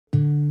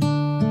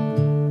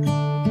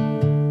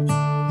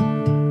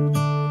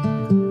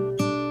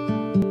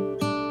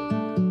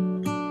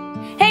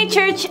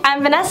Church,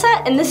 I'm Vanessa,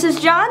 and this is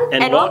John,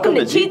 and welcome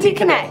to GT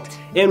Connect.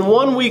 In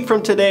 1 week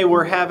from today,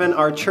 we're having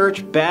our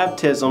church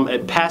baptism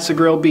at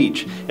Pass-A-Grille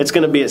Beach. It's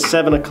going to be at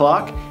 7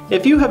 o'clock.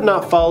 If you have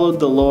not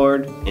followed the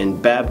Lord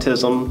in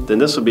baptism, then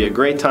this will be a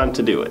great time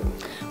to do it.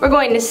 We're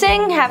going to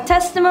sing, have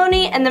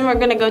testimony, and then we're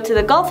going to go to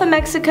the Gulf of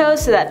Mexico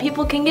so that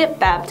people can get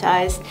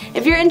baptized.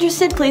 If you're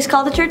interested, please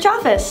call the church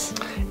office.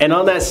 And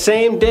on that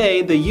same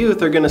day, the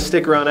youth are going to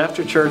stick around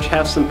after church,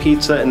 have some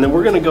pizza, and then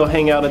we're going to go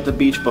hang out at the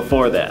beach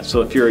before that.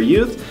 So if you're a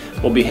youth,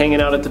 we'll be hanging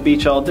out at the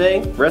beach all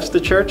day. Rest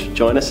of the church,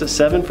 join us at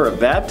 7 for a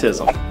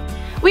baptism.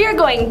 We are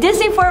going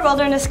Disney Fort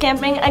Wilderness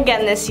camping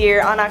again this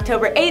year on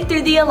October 8th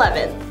through the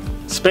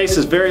 11th. Space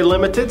is very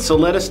limited, so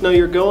let us know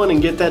you're going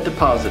and get that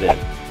deposit in.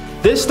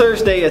 This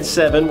Thursday at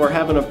 7, we're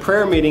having a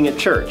prayer meeting at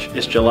church.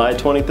 It's July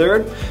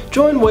 23rd.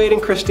 Join Wade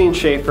and Christine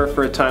Schaefer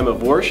for a time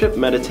of worship,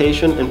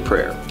 meditation, and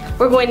prayer.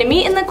 We're going to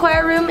meet in the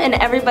choir room and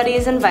everybody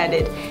is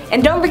invited.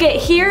 And don't forget,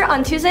 here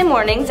on Tuesday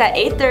mornings at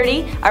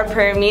 8:30, our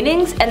prayer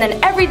meetings, and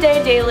then every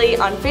day daily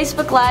on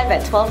Facebook Live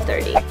at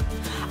 12:30.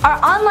 Our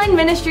online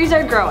ministries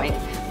are growing.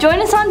 Join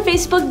us on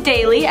Facebook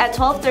daily at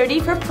 12:30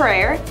 for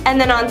prayer,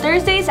 and then on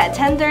Thursdays at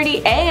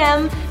 10:30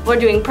 a.m. we're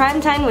doing Prime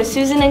Time with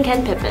Susan and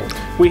Ken Pippin.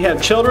 We have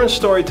children's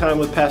story time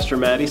with Pastor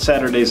Maddie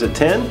Saturdays at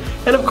 10,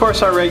 and of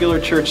course our regular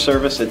church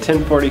service at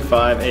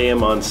 10:45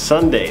 a.m. on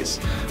Sundays.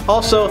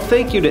 Also,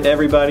 thank you to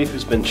everybody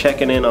who's been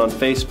checking in on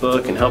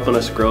Facebook and helping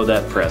us grow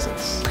that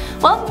presence.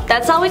 Well,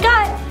 that's all we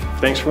got.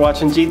 Thanks for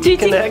watching GT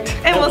Connect,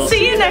 and we'll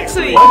see you next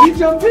week. Why'd you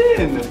jump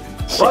in?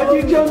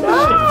 Why'd you jump in?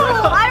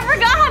 Oh, I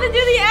forgot how to do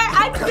the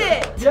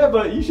exit. Yeah,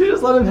 but you should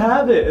just let him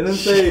have it and then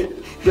say,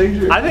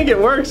 I think it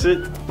works.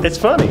 It's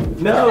funny.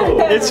 No.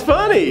 It's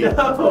funny.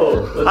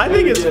 No. I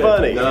think it's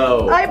funny.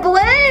 No. I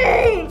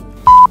blink.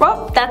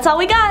 Well, that's all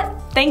we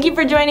got. Thank you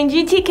for joining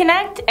GT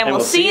Connect, and we'll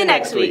see you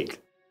next week.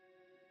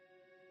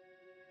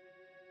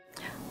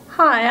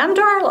 Hi, I'm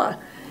Darla,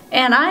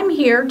 and I'm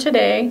here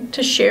today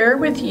to share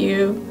with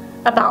you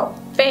about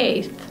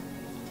faith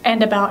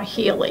and about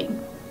healing.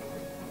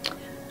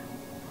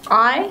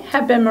 I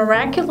have been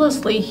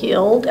miraculously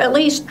healed at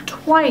least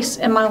twice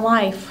in my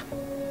life.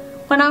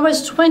 When I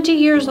was 20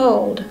 years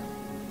old,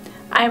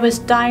 I was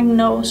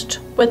diagnosed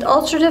with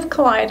ulcerative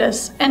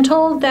colitis and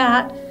told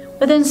that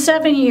within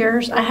 7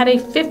 years I had a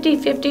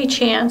 50-50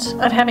 chance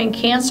of having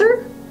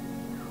cancer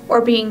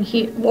or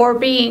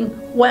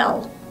being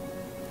well.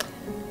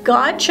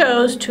 God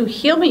chose to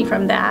heal me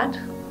from that,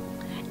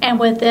 and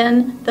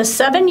within the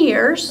 7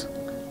 years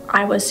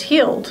I was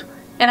healed,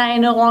 and I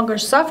no longer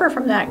suffer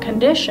from that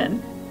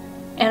condition.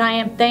 And I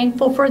am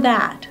thankful for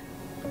that.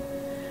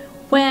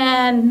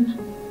 When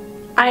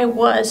I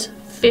was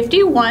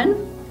 51,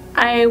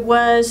 I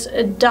was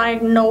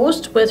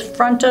diagnosed with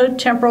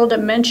frontotemporal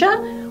dementia,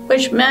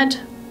 which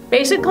meant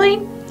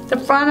basically the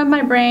front of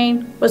my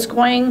brain was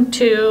going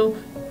to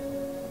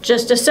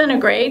just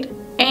disintegrate,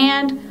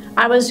 and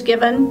I was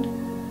given,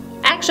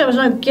 actually I was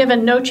not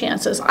given no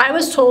chances. I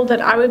was told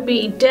that I would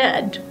be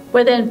dead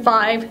within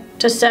 5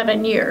 to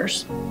 7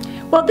 years.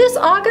 Well, this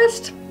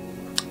August,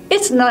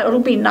 it'll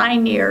be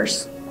 9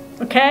 years,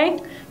 okay?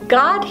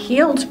 God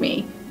healed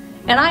me,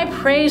 and I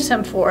praise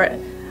Him for it.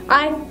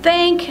 I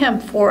thank Him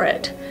for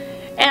it.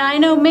 And I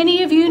know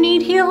many of you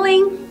need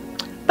healing,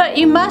 but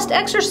you must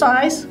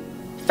exercise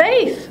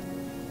faith.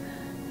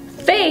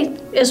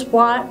 Faith is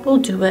what will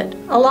do it,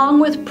 along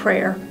with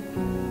prayer.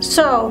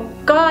 So,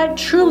 God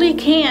truly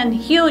can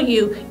heal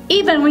you,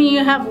 even when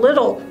you have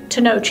little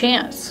to no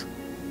chance.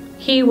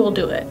 He will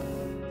do it.